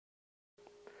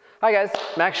Hi guys,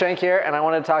 Max Schenk here, and I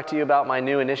wanted to talk to you about my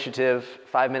new initiative,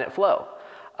 5-Minute Flow.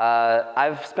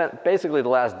 I've spent basically the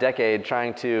last decade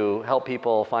trying to help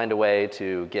people find a way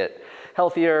to get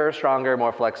healthier, stronger,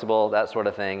 more flexible, that sort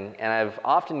of thing. And I've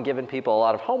often given people a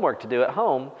lot of homework to do at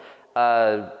home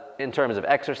in terms of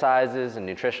exercises and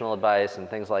nutritional advice and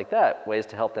things like that, ways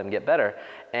to help them get better.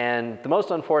 And the most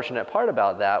unfortunate part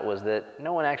about that was that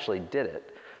no one actually did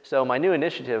it. So my new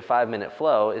initiative, 5-Minute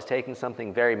Flow, is taking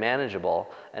something very manageable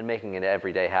and making it an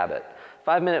everyday habit.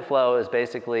 5-Minute Flow is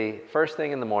basically first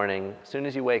thing in the morning, as soon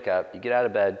as you wake up, you get out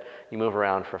of bed, you move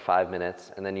around for 5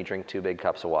 minutes, and then you drink 2 big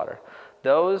cups of water.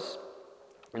 Those,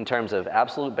 in terms of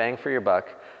absolute bang for your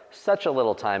buck, such a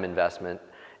little time investment,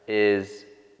 is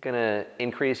gonna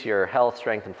increase your health,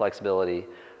 strength, and flexibility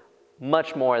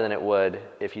much more than it would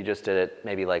if you just did it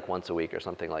maybe like once a week or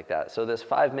something like that. So this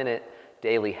 5-minute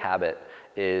daily habit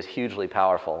is hugely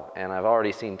powerful, and I've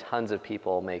already seen tons of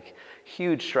people make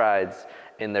huge strides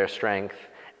in their strength,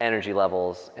 energy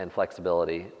levels, and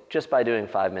flexibility just by doing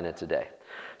 5 minutes a day.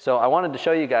 So I wanted to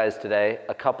show you guys today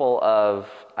a couple of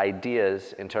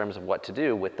ideas in terms of what to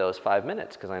do with those 5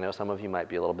 minutes, because I know some of you might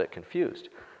be a little bit confused.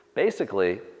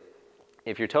 Basically,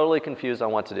 if you're totally confused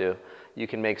on what to do, you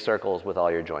can make circles with all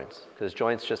your joints, because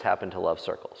joints just happen to love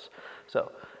circles.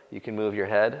 So you can move your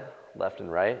head left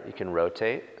and right, you can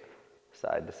rotate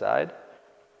side to side,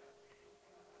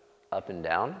 up and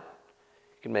down.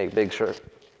 You can make big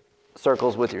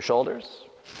circles with your shoulders.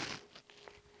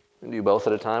 You can do both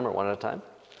at a time or one at a time.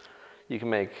 You can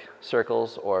make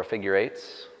circles or figure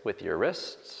eights with your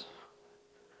wrists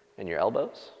and your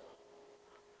elbows.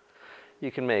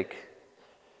 You can make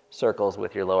circles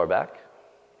with your lower back.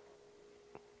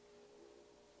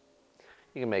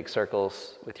 You can make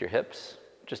circles with your hips.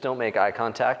 Just don't make eye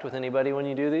contact with anybody when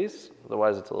you do these,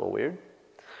 otherwise it's a little weird.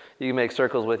 You can make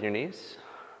circles with your knees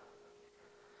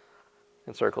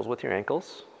and circles with your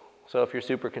ankles. So if you're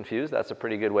super confused, that's a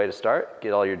pretty good way to start.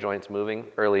 Get all your joints moving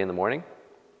early in the morning.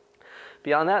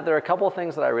 Beyond that, there are a couple of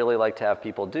things that I really like to have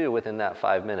people do within that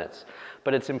 5 minutes.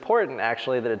 But it's important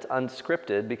actually that it's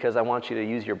unscripted, because I want you to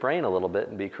use your brain a little bit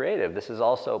and be creative. This is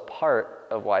also part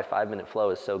of why 5-Minute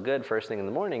Flow is so good first thing in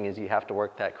the morning, is you have to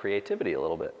work that creativity a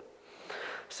little bit.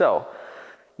 So,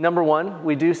 number one,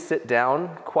 we do sit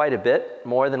down quite a bit,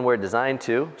 more than we're designed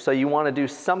to. So you want to do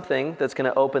something that's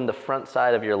going to open the front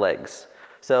side of your legs.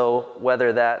 So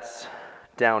whether that's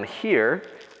down here,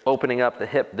 opening up the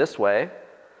hip this way,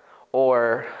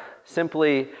 or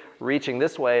simply reaching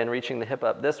this way and reaching the hip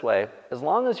up this way, as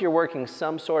long as you're working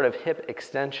some sort of hip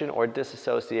extension or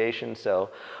disassociation, so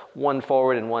one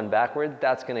forward and one backward,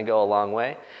 that's going to go a long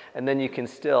way. And then you can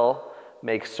still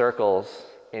make circles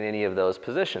in any of those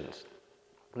positions.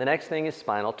 The next thing is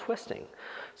spinal twisting.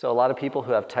 So a lot of people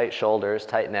who have tight shoulders,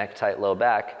 tight neck, tight low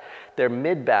back, their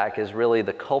mid-back is really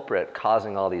the culprit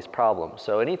causing all these problems.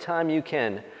 So anytime you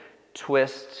can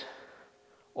twist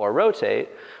or rotate,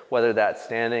 whether that's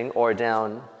standing or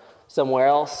down somewhere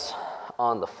else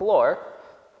on the floor,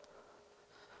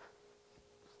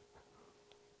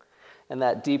 and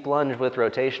that deep lunge with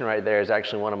rotation right there is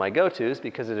actually one of my go-tos,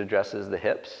 because it addresses the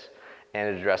hips and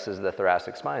it addresses the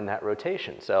thoracic spine, that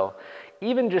rotation. So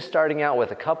even just starting out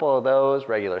with a couple of those,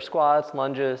 regular squats,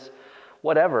 lunges,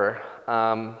 whatever,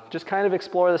 just kind of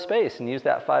explore the space and use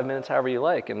that 5 minutes however you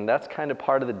like, and that's kind of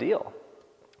part of the deal.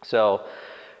 So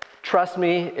trust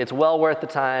me, it's well worth the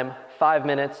time. 5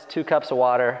 minutes, 2 cups of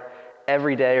water,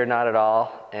 every day or not at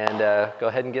all, and go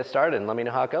ahead and get started and let me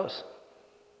know how it goes.